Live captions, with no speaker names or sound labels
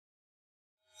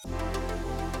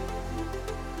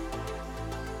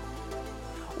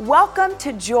Welcome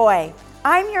to Joy.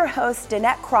 I'm your host,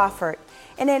 Danette Crawford,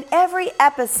 and in every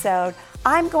episode,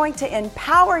 I'm going to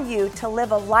empower you to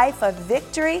live a life of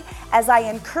victory as I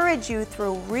encourage you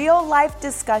through real life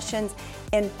discussions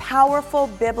and powerful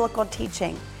biblical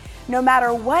teaching. No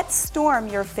matter what storm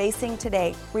you're facing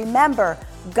today, remember,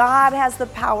 God has the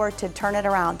power to turn it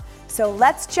around. So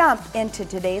let's jump into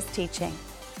today's teaching.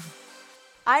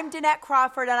 I'm Danette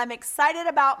Crawford, and I'm excited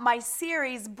about my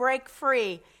series, Break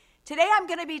Free. Today I'm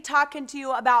going to be talking to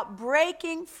you about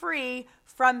breaking free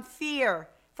from fear,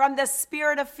 from the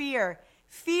spirit of fear.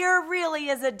 Fear really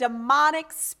is a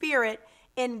demonic spirit,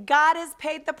 and God has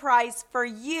paid the price for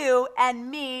you and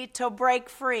me to break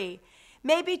free.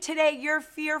 Maybe today you're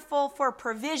fearful for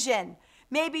provision.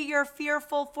 Maybe you're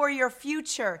fearful for your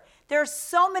future. There's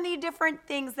so many different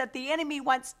things that the enemy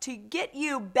wants to get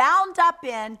you bound up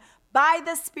in by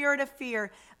the spirit of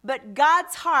fear. But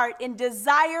God's heart and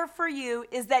desire for you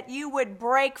is that you would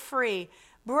break free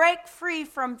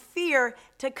from fear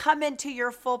to come into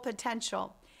your full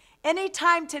potential.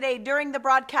 Anytime today during the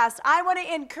broadcast, I want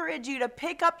to encourage you to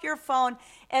pick up your phone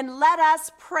and let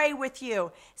us pray with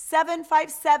you.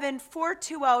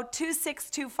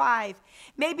 757-420-2625.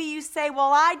 Maybe you say,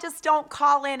 well, I just don't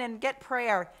call in and get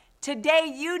prayer.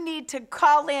 Today, you need to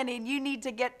call in and you need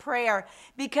to get prayer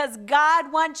because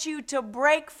God wants you to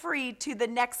break free to the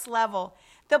next level.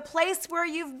 The place where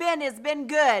you've been has been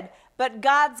good, but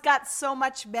God's got so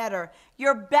much better.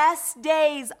 Your best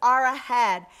days are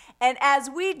ahead. And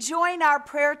as we join our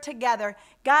prayer together,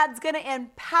 God's going to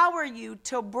empower you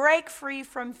to break free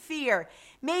from fear.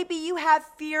 Maybe you have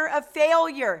fear of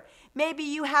failure. Maybe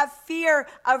you have fear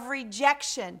of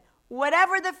rejection.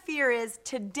 Whatever the fear is,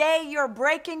 today you're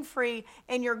breaking free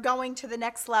and you're going to the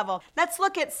next level. Let's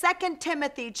look at 2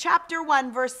 Timothy chapter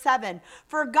 1, verse 7.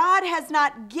 For God has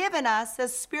not given us a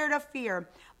spirit of fear,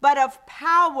 but of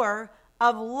power,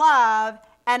 of love,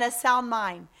 and a sound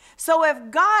mind. So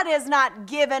if God has not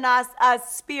given us a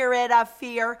spirit of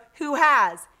fear, who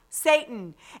has?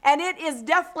 Satan. And it is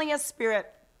definitely a spirit.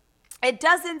 It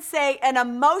doesn't say an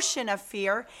emotion of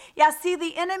fear. Yeah, see,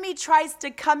 the enemy tries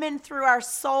to come in through our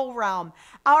soul realm.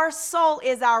 Our soul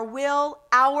is our will,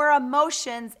 our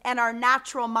emotions, and our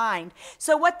natural mind.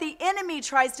 So what the enemy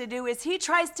tries to do is he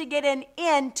tries to get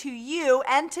in to you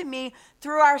and to me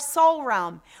through our soul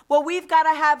realm. Well, we've got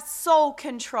to have soul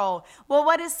control. Well,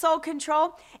 what is soul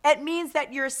control? It means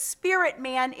that your spirit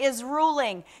man is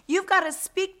ruling. You've got to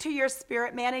speak to your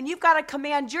spirit man, and you've got to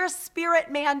command your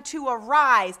spirit man to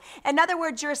arise. In other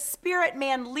words, your spirit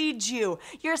man leads you.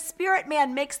 Your spirit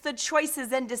man makes the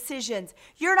choices and decisions.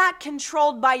 You're not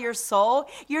controlled by your soul.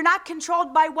 You're not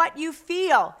controlled by what you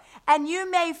feel. And you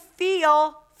may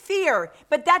feel fear,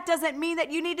 but that doesn't mean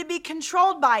that you need to be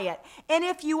controlled by it. And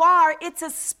if you are, it's a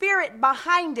spirit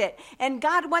behind it. And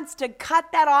God wants to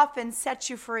cut that off and set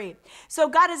you free. So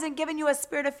God hasn't given you a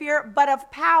spirit of fear, but of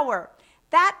power.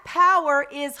 That power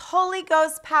is Holy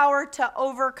Ghost power to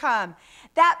overcome.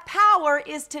 That power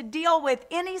is to deal with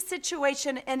any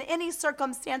situation and any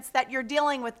circumstance that you're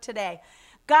dealing with today.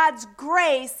 God's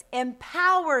grace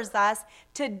empowers us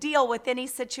to deal with any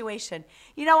situation.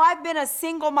 You know, I've been a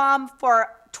single mom for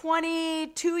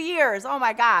 22 years. Oh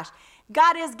my gosh.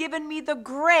 God has given me the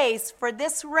grace for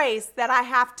this race that I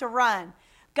have to run.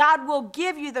 God will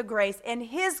give you the grace, and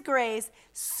His grace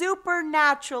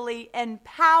supernaturally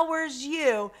empowers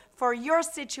you for your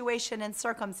situation and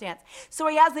circumstance. So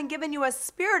He hasn't given you a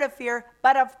spirit of fear,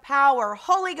 but of power,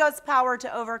 Holy Ghost power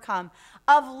to overcome,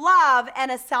 of love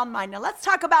and a sound mind. Now let's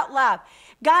talk about love.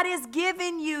 God has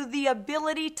given you the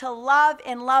ability to love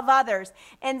and love others.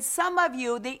 And some of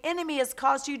you, the enemy has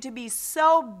caused you to be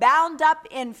so bound up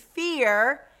in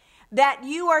fear that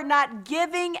you are not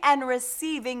giving and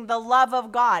receiving the love of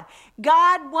God.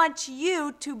 God wants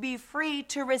you to be free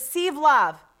to receive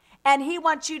love. And He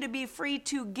wants you to be free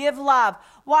to give love.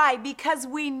 Why? Because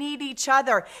we need each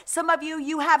other. Some of you,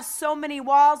 you have so many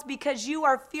walls because you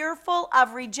are fearful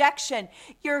of rejection.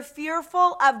 You're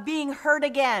fearful of being hurt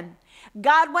again.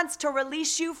 God wants to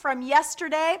release you from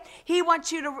yesterday. He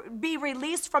wants you to be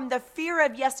released from the fear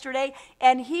of yesterday,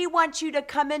 and He wants you to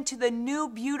come into the new,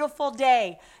 beautiful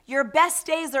day. Your best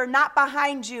days are not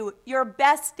behind you. Your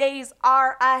best days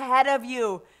are ahead of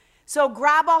you. So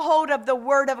grab a hold of the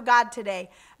Word of God today.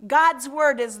 God's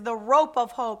Word is the rope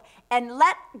of hope, and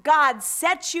let God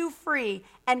set you free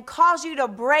and cause you to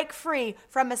break free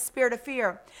from a spirit of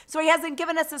fear. So He hasn't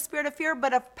given us a spirit of fear,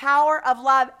 but of power, of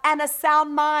love, and a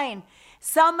sound mind.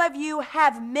 Some of you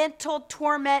have mental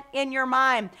torment in your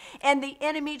mind, and the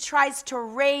enemy tries to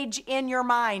rage in your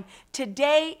mind.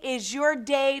 Today is your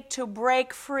day to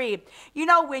break free. You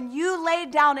know, when you lay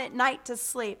down at night to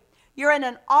sleep, You're in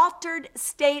an altered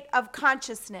state of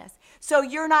consciousness. So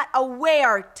you're not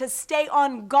aware to stay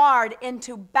on guard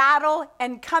into battle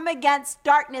and come against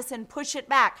darkness and push it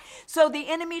back. So the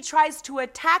enemy tries to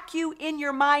attack you in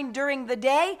your mind during the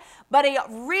day, but he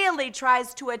really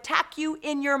tries to attack you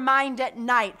in your mind at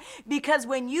night. Because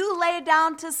when you lay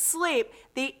down to sleep,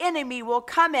 the enemy will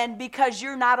come in because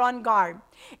you're not on guard.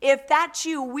 If that's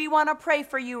you, we want to pray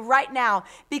for you right now,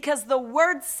 because the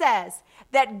word says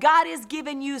that God has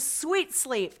given you sweet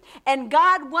sleep, and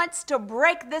God wants to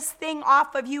break this thing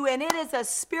off of you, and it is a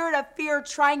spirit of fear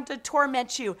trying to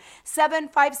torment you.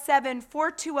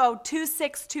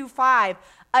 757-420-2625.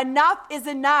 Enough is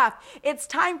enough. It's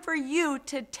time for you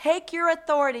to take your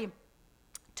authority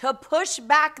to push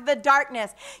back the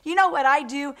darkness. You know what I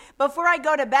do? Before I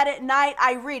go to bed at night,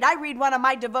 I read one of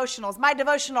my devotionals, my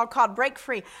devotional called Break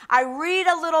Free. I read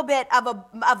a little bit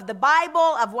of the Bible,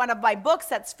 of one of my books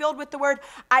that's filled with the word.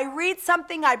 I read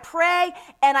something, I pray,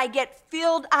 and I get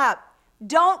filled up.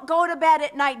 Don't go to bed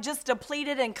at night just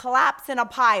depleted and collapse in a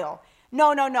pile.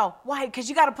 No. Why? Because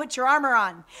you got to put your armor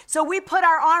on. So we put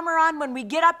our armor on when we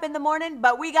get up in the morning,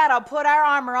 but we got to put our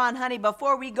armor on, honey,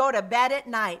 before we go to bed at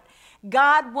night.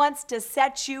 God wants to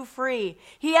set you free.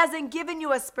 He hasn't given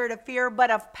you a spirit of fear,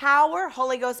 but of power,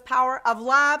 Holy Ghost power, of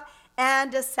love,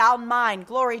 and a sound mind.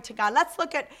 Glory to God. Let's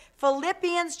look at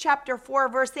Philippians chapter 4,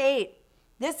 verse 8.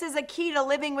 This is a key to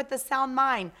living with a sound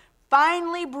mind.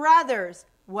 Finally, brothers,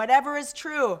 whatever is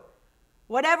true,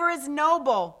 whatever is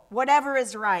noble, whatever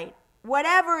is right,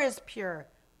 whatever is pure,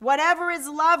 whatever is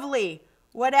lovely,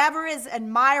 whatever is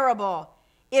admirable,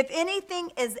 if anything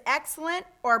is excellent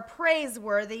or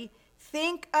praiseworthy,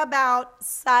 think about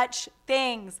such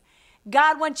things.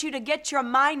 God wants you to get your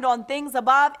mind on things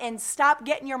above and stop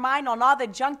getting your mind on all the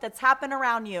junk that's happening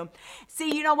around you.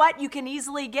 See, you know what? You can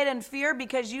easily get in fear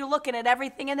because you're looking at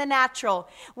everything in the natural.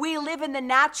 We live in the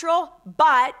natural,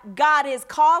 but God has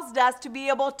caused us to be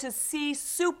able to see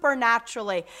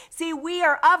supernaturally. See, we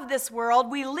are of this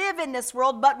world. We live in this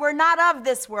world, but we're not of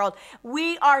this world.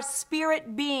 We are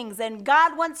spirit beings, and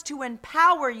God wants to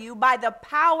empower you by the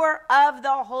power of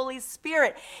the Holy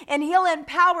Spirit. And He'll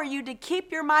empower you to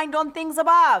keep your mind on things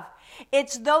above.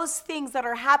 It's those things that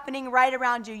are happening right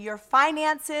around you. Your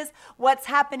finances, what's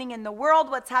happening in the world,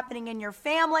 what's happening in your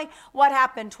family, what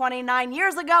happened 29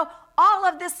 years ago, all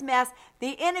of this mess.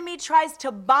 The enemy tries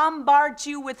to bombard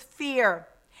you with fear.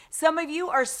 Some of you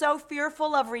are so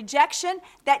fearful of rejection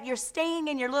that you're staying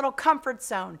in your little comfort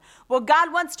zone. Well,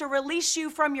 God wants to release you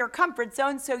from your comfort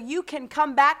zone so you can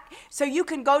come back, so you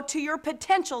can go to your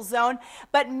potential zone.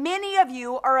 But many of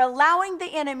you are allowing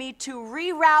the enemy to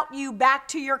reroute you back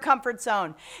to your comfort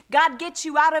zone. God gets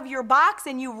you out of your box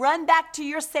and you run back to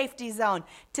your safety zone.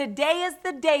 Today is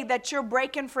the day that you're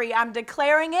breaking free. I'm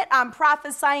declaring it. I'm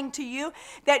prophesying to you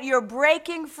that you're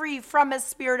breaking free from a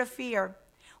spirit of fear.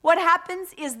 What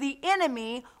happens is the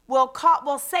enemy will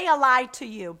say a lie to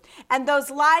you, and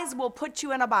those lies will put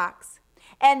you in a box.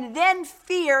 And then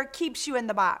fear keeps you in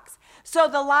the box. So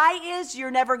the lie is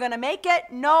you're never going to make it.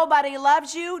 Nobody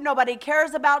loves you. Nobody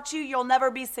cares about you. You'll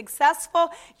never be successful.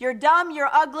 You're dumb.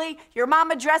 You're ugly. Your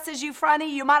mama dresses you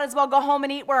funny. You might as well go home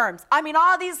and eat worms. I mean,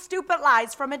 all these stupid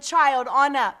lies from a child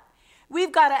on up.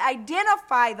 We've got to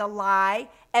identify the lie,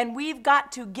 and we've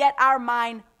got to get our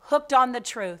mind hooked on the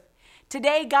truth.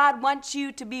 Today, God wants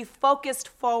you to be focused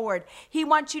forward. He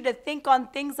wants you to think on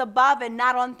things above and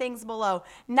not on things below.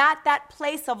 Not that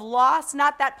place of loss,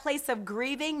 not that place of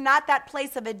grieving, not that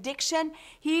place of addiction.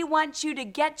 He wants you to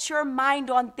get your mind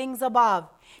on things above.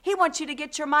 He wants you to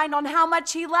get your mind on how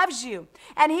much He loves you.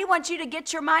 And He wants you to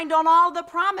get your mind on all the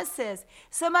promises.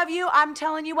 Some of you, I'm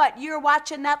telling you what, you're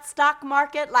watching that stock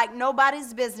market like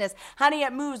nobody's business. Honey,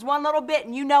 it moves one little bit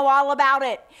and you know all about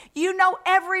it. You know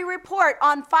every report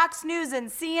on Fox News and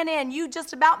CNN. You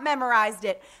just about memorized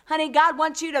it. Honey, God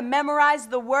wants you to memorize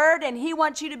the word, and He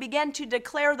wants you to begin to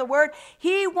declare the word.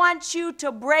 He wants you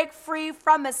to break free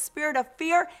from a spirit of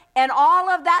fear and all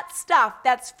of that stuff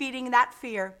that's feeding that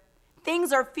fear.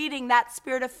 Things are feeding that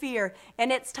spirit of fear,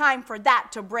 and it's time for that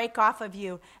to break off of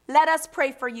you. Let us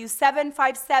pray for you.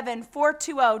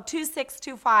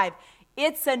 757-420-2625.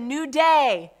 It's a new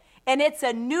day, and it's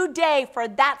a new day for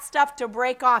that stuff to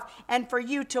break off and for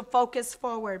you to focus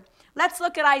forward. Let's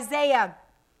look at Isaiah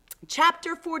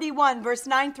chapter 41, verse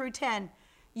 9 through 10.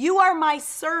 You are my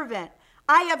servant.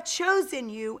 I have chosen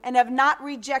you and have not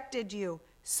rejected you.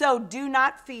 So do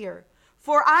not fear,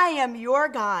 for I am your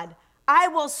God. I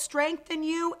will strengthen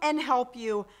you and help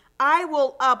you. I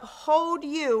will uphold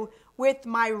you with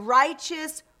my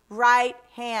righteous right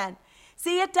hand.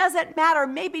 See, it doesn't matter.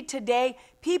 Maybe today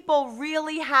people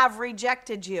really have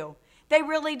rejected you. They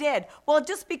really did. Well,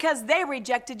 just because they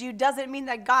rejected you doesn't mean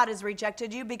that God has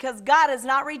rejected you, because God has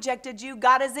not rejected you.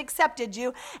 God has accepted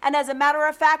you. And as a matter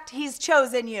of fact, he's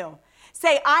chosen you.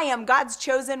 Say, I am God's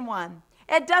chosen one.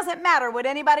 It doesn't matter what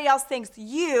anybody else thinks.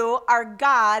 You are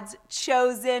God's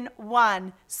chosen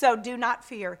one. So do not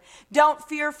fear. Don't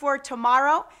fear for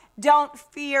tomorrow. Don't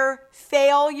fear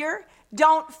failure.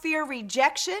 Don't fear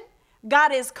rejection.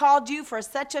 God has called you for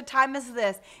such a time as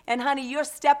this. And honey, you're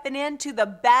stepping into the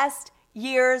best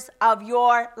years of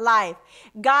your life.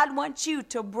 God wants you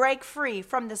to break free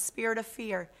from the spirit of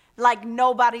fear like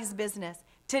nobody's business.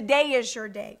 Today is your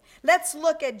day. Let's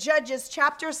look at Judges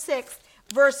chapter 6,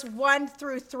 verse 1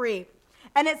 through 3.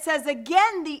 And it says,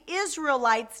 again, the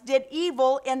Israelites did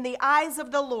evil in the eyes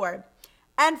of the Lord.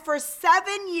 And for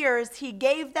 7 years he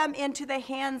gave them into the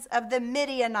hands of the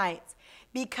Midianites,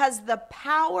 because the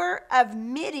power of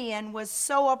Midian was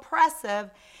so oppressive.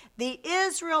 The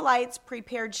Israelites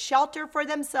prepared shelter for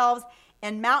themselves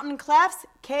in mountain clefts,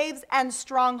 caves, and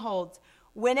strongholds.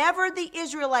 Whenever the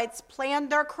Israelites planned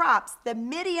their crops, the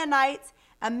Midianites,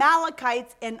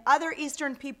 Amalekites, and other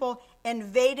eastern people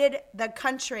invaded the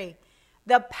country.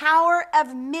 The power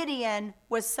of Midian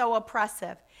was so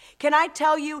oppressive. Can I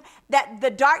tell you that the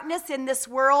darkness in this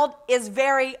world is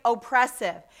very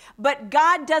oppressive? But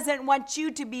God doesn't want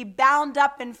you to be bound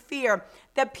up in fear.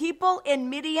 The people in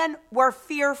Midian were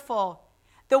fearful.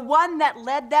 The one that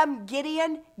led them,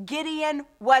 Gideon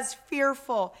was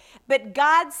fearful. But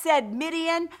God said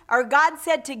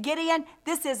to Gideon,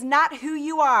 this is not who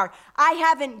you are. I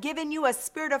haven't given you a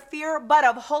spirit of fear, but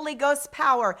of Holy Ghost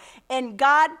power. And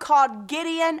God called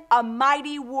Gideon a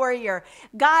mighty warrior.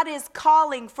 God is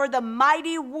calling for the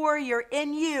mighty warrior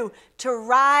in you to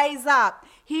rise up.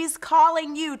 He's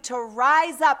calling you to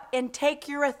rise up and take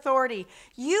your authority.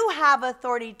 You have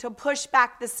authority to push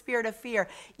back the spirit of fear.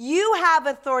 You have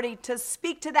authority to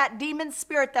speak to that demon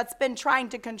spirit that's been trying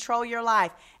to control your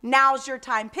life. Now's your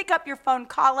time. Pick up your phone,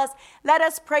 call us. Let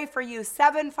us pray for you.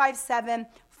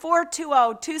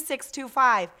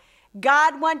 757-420-2625.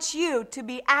 God wants you to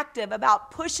be active about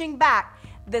pushing back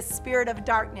the spirit of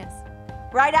darkness.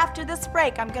 Right after this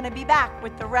break, I'm going to be back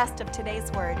with the rest of today's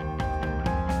word.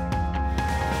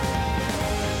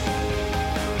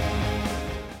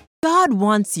 God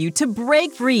wants you to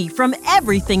break free from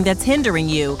everything that's hindering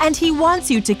you, and He wants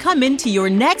you to come into your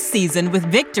next season with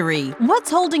victory.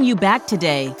 What's holding you back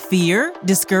today? Fear?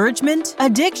 Discouragement?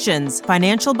 Addictions?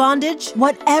 Financial bondage?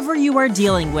 Whatever you are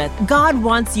dealing with, God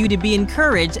wants you to be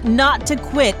encouraged not to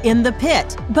quit in the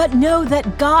pit, but know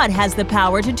that God has the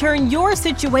power to turn your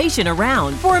situation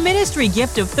around. For a ministry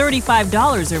gift of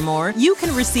 $35 or more, you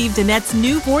can receive Danette's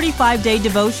new 45-day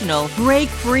devotional, Break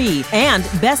Free, and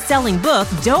best-selling book,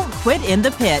 Don't Quit in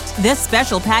the Pit. This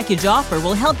special package offer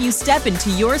will help you step into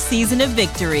your season of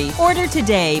victory. Order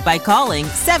today by calling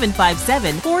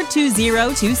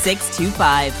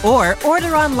 757-420-2625 or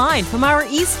order online from our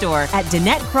e-store at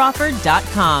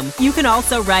DanetteCrawford.com. You can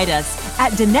also write us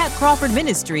at Danette Crawford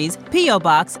Ministries, P.O.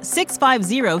 Box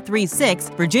 65036,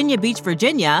 Virginia Beach,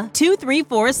 Virginia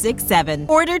 23467.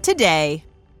 Order today.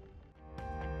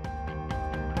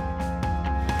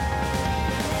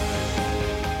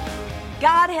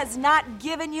 God has not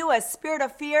given you a spirit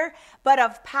of fear, but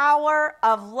of power,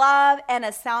 of love, and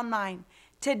a sound mind.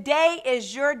 Today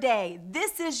is your day.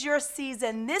 This is your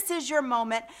season. This is your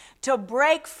moment to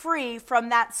break free from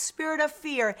that spirit of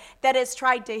fear that has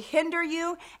tried to hinder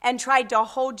you and tried to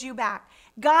hold you back.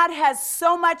 God has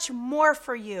so much more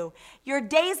for you. Your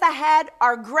days ahead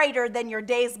are greater than your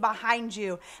days behind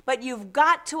you, but you've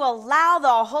got to allow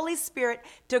the Holy Spirit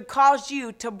to cause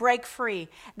you to break free.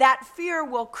 That fear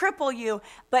will cripple you,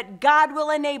 but God will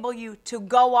enable you to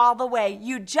go all the way.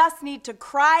 You just need to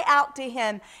cry out to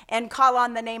Him and call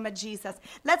on the name of Jesus.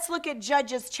 Let's look at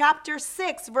Judges chapter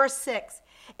 6, verse 6.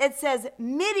 It says,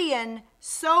 Midian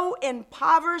so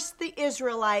impoverished the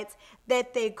Israelites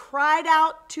that they cried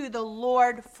out to the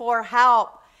Lord for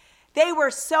help. They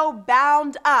were so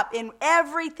bound up in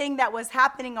everything that was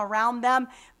happening around them,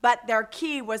 but their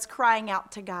key was crying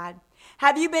out to God.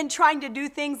 Have you been trying to do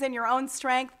things in your own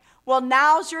strength? Well,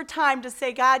 now's your time to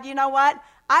say, God, you know what?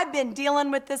 I've been dealing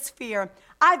with this fear.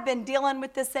 I've been dealing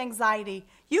with this anxiety.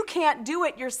 You can't do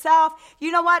it yourself.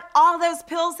 You know what? All those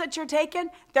pills that you're taking,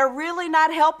 they're really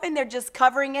not helping. They're just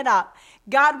covering it up.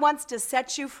 God wants to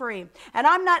set you free. And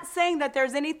I'm not saying that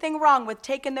there's anything wrong with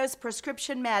taking those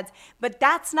prescription meds, but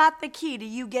that's not the key to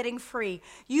you getting free.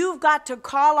 You've got to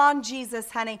call on Jesus,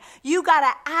 honey. You got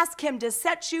to ask him to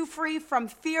set you free from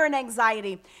fear and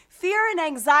anxiety. Fear and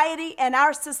anxiety in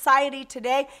our society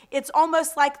today, it's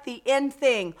almost like the end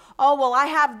thing. Oh, well, I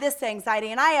have this anxiety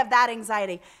and I have that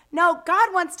anxiety. No,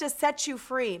 God wants to set you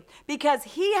free because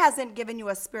he hasn't given you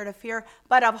a spirit of fear,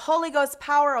 but of Holy Ghost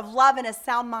power, of love, and a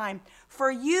sound mind.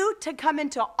 For you to come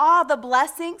into all the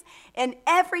blessings and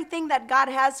everything that God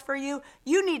has for you,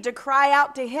 you need to cry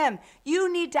out to him. You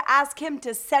need to ask him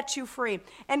to set you free.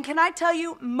 And can I tell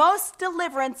you, most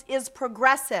deliverance is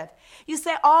progressive. You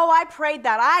say, oh, I prayed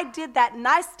that, I did that, and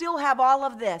I still have all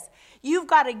of this. You've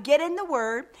got to get in the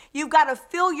word. You've got to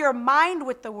fill your mind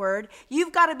with the word.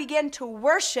 You've got to begin to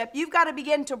worship. You've got to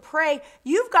begin to pray.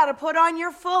 You've got to put on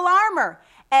your full armor.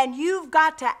 And you've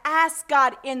got to ask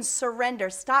God in surrender.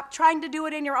 Stop trying to do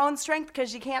it in your own strength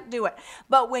because you can't do it.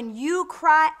 But when you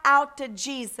cry out to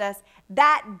Jesus,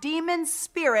 that demon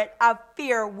spirit of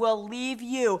fear will leave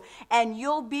you. And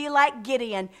you'll be like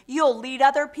Gideon. You'll lead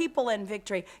other people in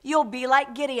victory. You'll be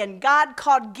like Gideon. God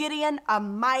called Gideon a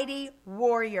mighty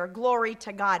warrior. Glory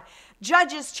to God.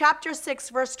 Judges chapter 6,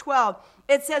 verse 12.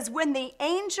 It says, when the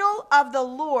angel of the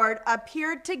Lord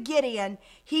appeared to Gideon,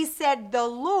 he said, the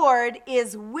Lord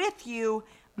is with you,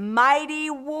 mighty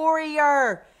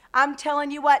warrior. I'm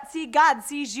telling you what, see, God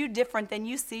sees you different than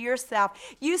you see yourself.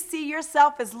 You see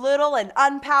yourself as little and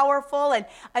unpowerful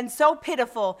and so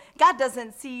pitiful. God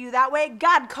doesn't see you that way.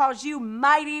 God calls you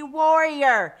mighty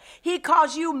warrior. He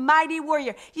calls you mighty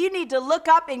warrior. You need to look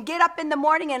up and get up in the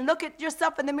morning and look at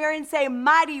yourself in the mirror and say,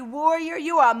 mighty warrior,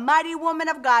 you are a mighty woman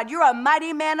of God. You're a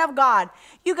mighty man of God.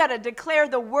 You got to declare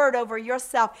the word over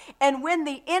yourself. And when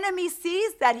the enemy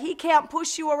sees that he can't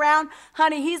push you around,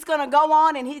 honey, he's going to go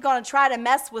on and he's going to try to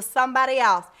mess with somebody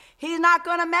else. He's not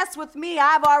going to mess with me.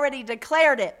 I've already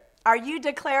declared it. Are you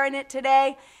declaring it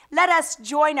today? Let us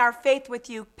join our faith with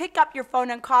you. Pick up your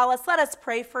phone and call us. Let us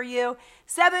pray for you.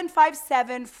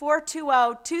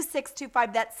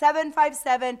 757-420-2625. That's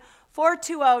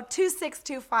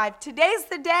 757-420-2625. Today's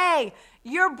the day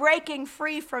you're breaking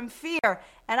free from fear,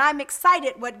 and I'm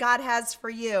excited what God has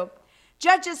for you.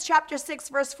 Judges chapter 6,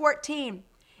 verse 14.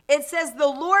 It says, the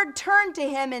Lord turned to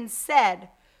him and said,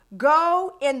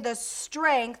 go in the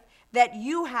strength that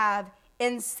you have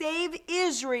and save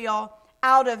Israel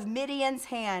out of Midian's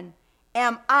hand.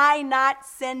 Am I not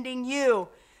sending you?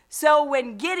 So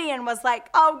when Gideon was like,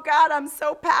 oh God, I'm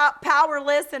so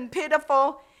powerless and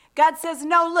pitiful, God says,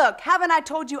 no, look, haven't I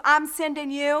told you I'm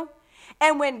sending you?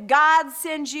 And when God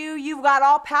sends you, you've got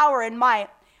all power and might.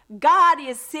 God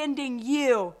is sending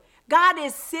you. God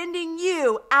is sending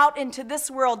you out into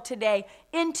this world today,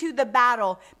 into the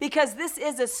battle, because this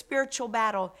is a spiritual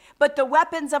battle. But the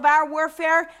weapons of our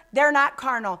warfare, they're not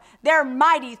carnal. They're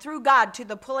mighty through God to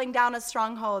the pulling down of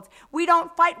strongholds. We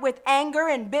don't fight with anger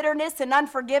and bitterness and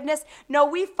unforgiveness. No,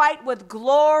 we fight with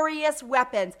glorious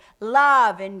weapons,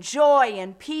 love and joy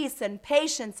and peace and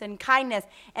patience and kindness.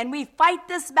 And we fight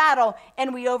this battle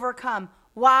and we overcome.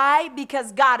 Why?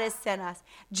 Because God has sent us.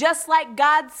 Just like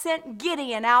God sent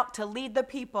Gideon out to lead the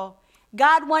people.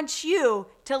 God wants you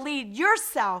to lead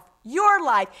yourself, your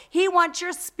life. He wants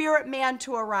your spirit man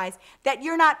to arise, that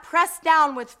you're not pressed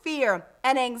down with fear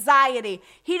and anxiety.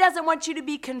 He doesn't want you to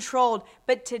be controlled.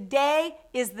 But today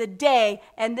is the day,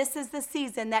 and this is the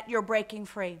season that you're breaking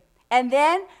free. And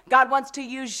then God wants to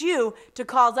use you to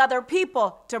cause other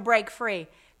people to break free.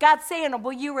 God's saying,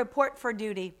 will you report for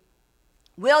duty?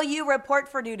 Will you report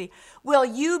for duty? Will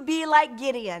you be like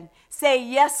Gideon? Say,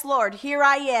 yes, Lord, here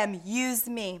I am. Use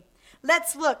me.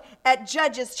 Let's look at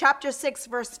Judges chapter 6,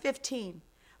 verse 15.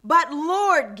 But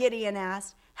Lord, Gideon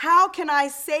asked, how can I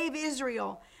save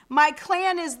Israel? My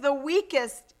clan is the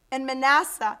weakest in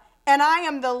Manasseh, and I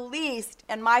am the least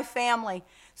in my family.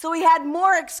 So he had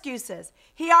more excuses.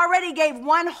 He already gave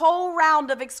one whole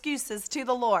round of excuses to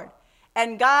the Lord.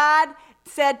 And God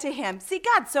said to him, see,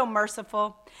 God's so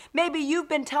merciful. Maybe you've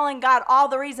been telling God all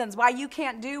the reasons why you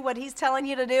can't do what he's telling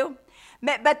you to do.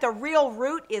 But the real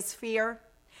root is fear.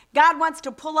 God wants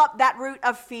to pull up that root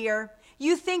of fear.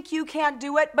 You think you can't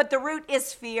do it, but the root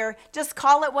is fear. Just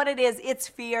call it what it is. It's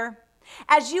fear.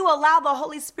 As you allow the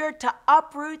Holy Spirit to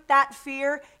uproot that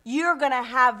fear, you're going to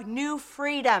have new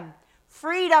freedom.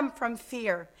 Freedom from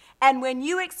fear. And when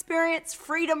you experience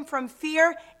freedom from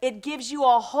fear, it gives you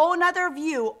a whole nother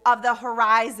view of the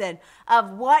horizon of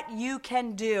what you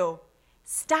can do.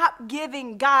 Stop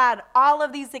giving God all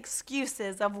of these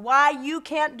excuses of why you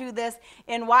can't do this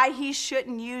and why he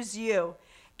shouldn't use you.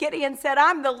 Gideon said,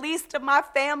 I'm the least of my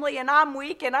family and I'm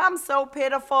weak and I'm so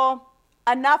pitiful.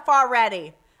 Enough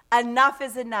already. Enough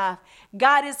is enough.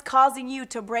 God is causing you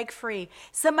to break free.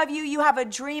 Some of you, you have a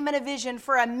dream and a vision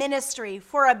for a ministry,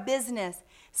 for a business.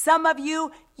 Some of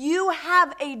you, you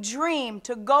have a dream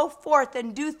to go forth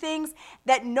and do things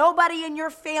that nobody in your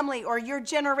family or your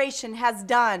generation has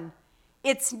done.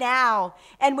 It's now.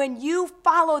 And when you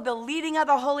follow the leading of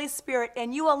the Holy Spirit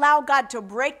and you allow God to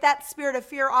break that spirit of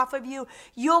fear off of you,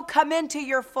 you'll come into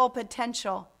your full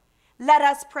potential. Let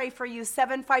us pray for you,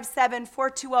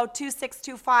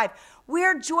 757-420-2625.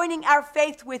 We're joining our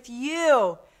faith with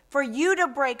you for you to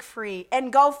break free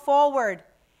and go forward.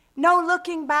 No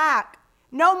looking back.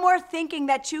 No more thinking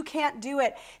that you can't do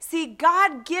it. See,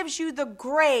 God gives you the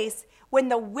grace when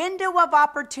the window of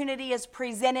opportunity is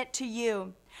presented to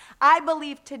you. I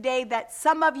believe today that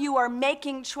some of you are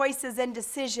making choices and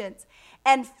decisions,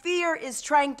 and fear is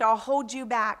trying to hold you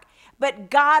back.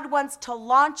 But God wants to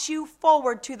launch you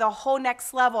forward to the whole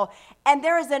next level. And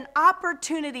there is an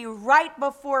opportunity right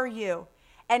before you.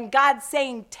 And God's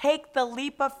saying, take the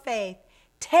leap of faith.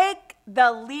 Take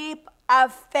the leap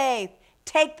of faith.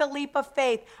 Take the leap of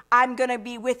faith. I'm going to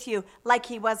be with you like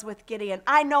he was with Gideon.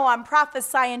 I know I'm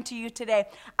prophesying to you today.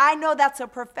 I know that's a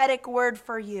prophetic word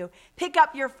for you. Pick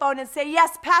up your phone and say,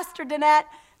 yes, Pastor Danette,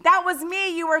 that was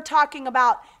me you were talking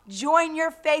about. Join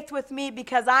your faith with me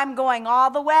because I'm going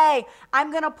all the way.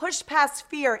 I'm going to push past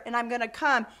fear and I'm going to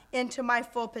come into my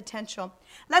full potential.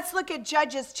 Let's look at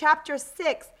Judges chapter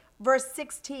 6, verse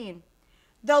 16.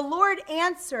 The Lord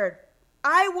answered,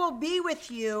 I will be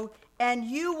with you, and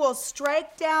you will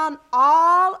strike down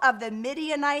all of the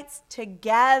Midianites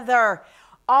together.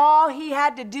 All he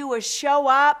had to do was show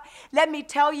up. Let me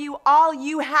tell you, all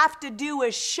you have to do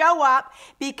is show up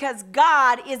because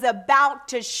God is about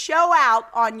to show out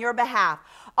on your behalf.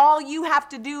 All you have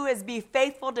to do is be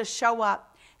faithful to show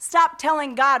up. Stop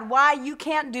telling God why you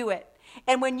can't do it.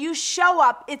 And when you show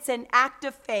up, it's an act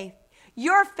of faith.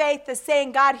 Your faith is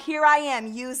saying, God, here I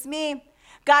am, use me.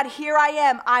 God, here I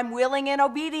am, I'm willing and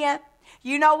obedient.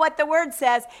 You know what the word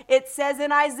says? It says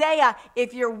in Isaiah,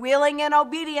 if you're willing and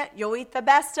obedient, you'll eat the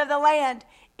best of the land.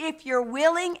 If you're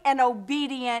willing and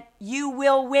obedient, you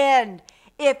will win.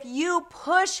 If you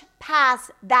push past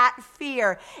that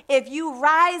fear, if you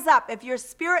rise up, if your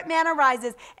spirit man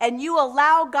arises and you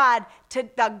allow God,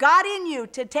 the God in you,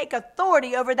 to take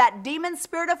authority over that demon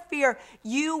spirit of fear,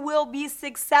 you will be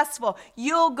successful.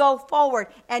 You'll go forward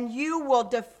and you will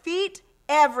defeat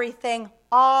everything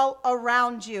all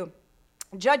around you.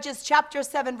 Judges chapter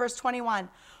 7, verse 21.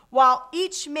 While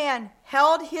each man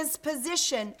held his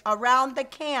position around the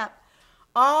camp,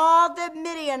 all the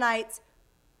Midianites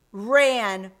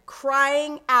ran,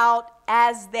 crying out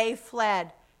as they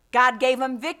fled. God gave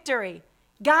them victory.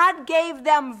 God gave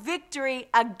them victory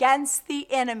against the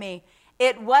enemy.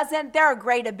 It wasn't their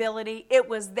great ability. It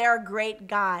was their great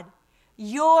God.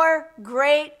 Your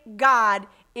great God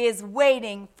is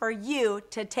waiting for you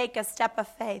to take a step of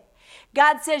faith.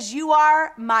 God says, you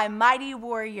are my mighty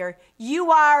warrior. You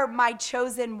are my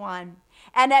chosen one.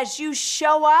 And as you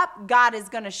show up, God is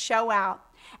going to show out.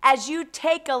 As you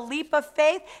take a leap of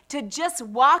faith to just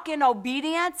walk in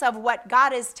obedience of what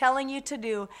God is telling you to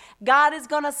do, God is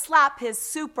going to slap his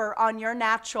super on your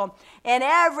natural. And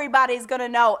everybody's going to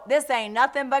know this ain't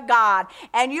nothing but God.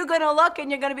 And you're going to look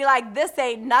and you're going to be like, this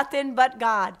ain't nothing but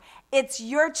God. It's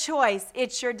your choice.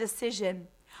 It's your decision.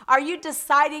 Are you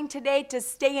deciding today to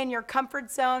stay in your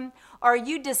comfort zone? Or are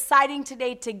you deciding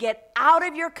today to get out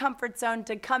of your comfort zone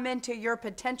to come into your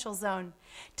potential zone?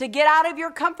 To get out of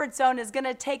your comfort zone is going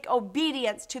to take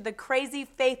obedience to the crazy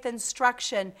faith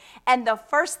instruction. And the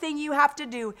first thing you have to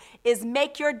do is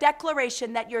make your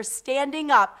declaration that you're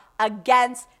standing up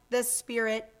against the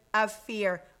spirit of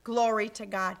fear. Glory to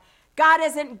God. God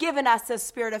hasn't given us a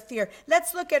spirit of fear.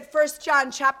 Let's look at 1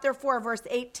 John chapter 4, verse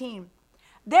 18.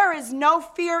 There is no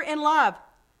fear in love,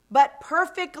 but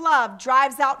perfect love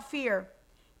drives out fear,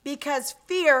 because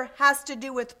fear has to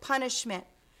do with punishment.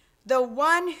 The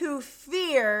one who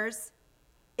fears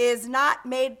is not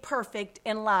made perfect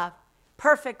in love.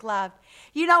 Perfect love.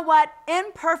 You know what?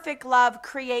 Imperfect love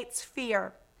creates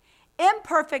fear.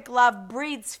 Imperfect love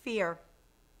breeds fear.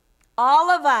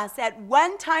 All of us at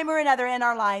one time or another in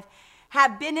our life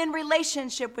have been in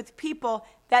relationship with people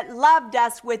that loved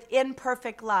us with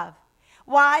imperfect love.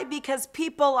 Why? Because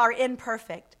people are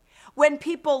imperfect. When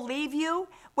people leave you,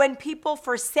 when people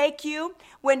forsake you,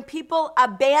 when people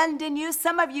abandon you,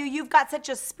 some of you, you've got such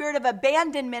a spirit of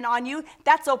abandonment on you,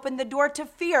 that's opened the door to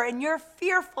fear, and you're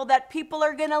fearful that people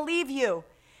are going to leave you.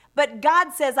 But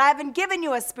God says, I haven't given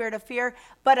you a spirit of fear,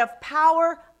 but of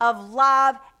power, of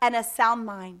love, and a sound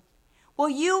mind. Will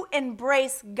you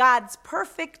embrace God's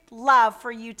perfect love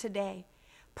for you today?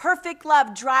 Perfect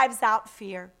love drives out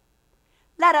fear.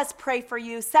 Let us pray for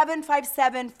you.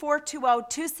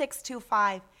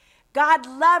 757-420-2625. God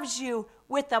loves you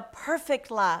with a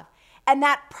perfect love, and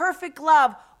that perfect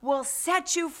love will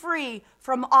set you free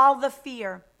from all the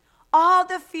fear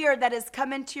that has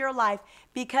come into your life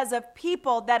because of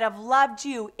people that have loved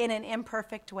you in an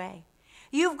imperfect way.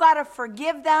 You've got to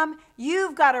forgive them,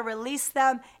 you've got to release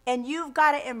them, and you've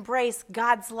got to embrace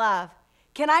God's love.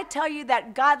 Can I tell you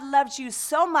that God loves you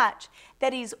so much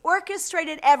that He's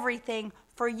orchestrated everything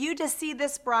for you to see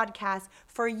this broadcast,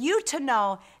 for you to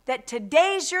know that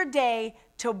today's your day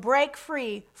to break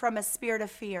free from a spirit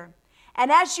of fear.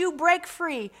 And as you break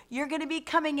free, you're going to be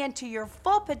coming into your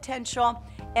full potential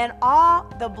and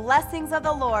all the blessings of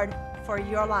the Lord for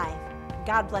your life.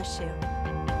 God bless you.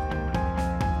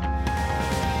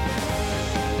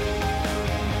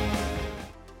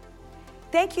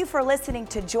 Thank you for listening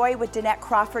to Joy with Danette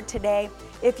Crawford today.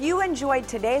 If you enjoyed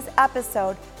today's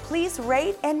episode, please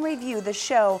rate and review the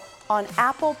show on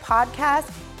Apple Podcasts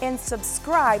and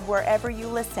subscribe wherever you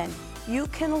listen. You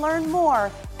can learn more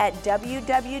at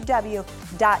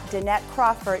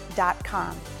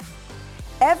www.DanetteCrawford.com.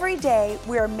 Every day,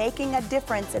 we are making a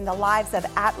difference in the lives of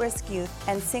at-risk youth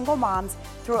and single moms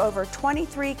through over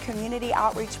 23 community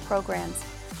outreach programs.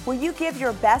 Will you give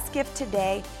your best gift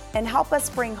today and help us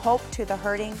bring hope to the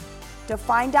hurting? To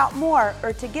find out more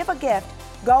or to give a gift,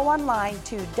 go online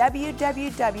to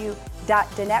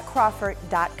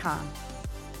www.DanetteCrawford.com.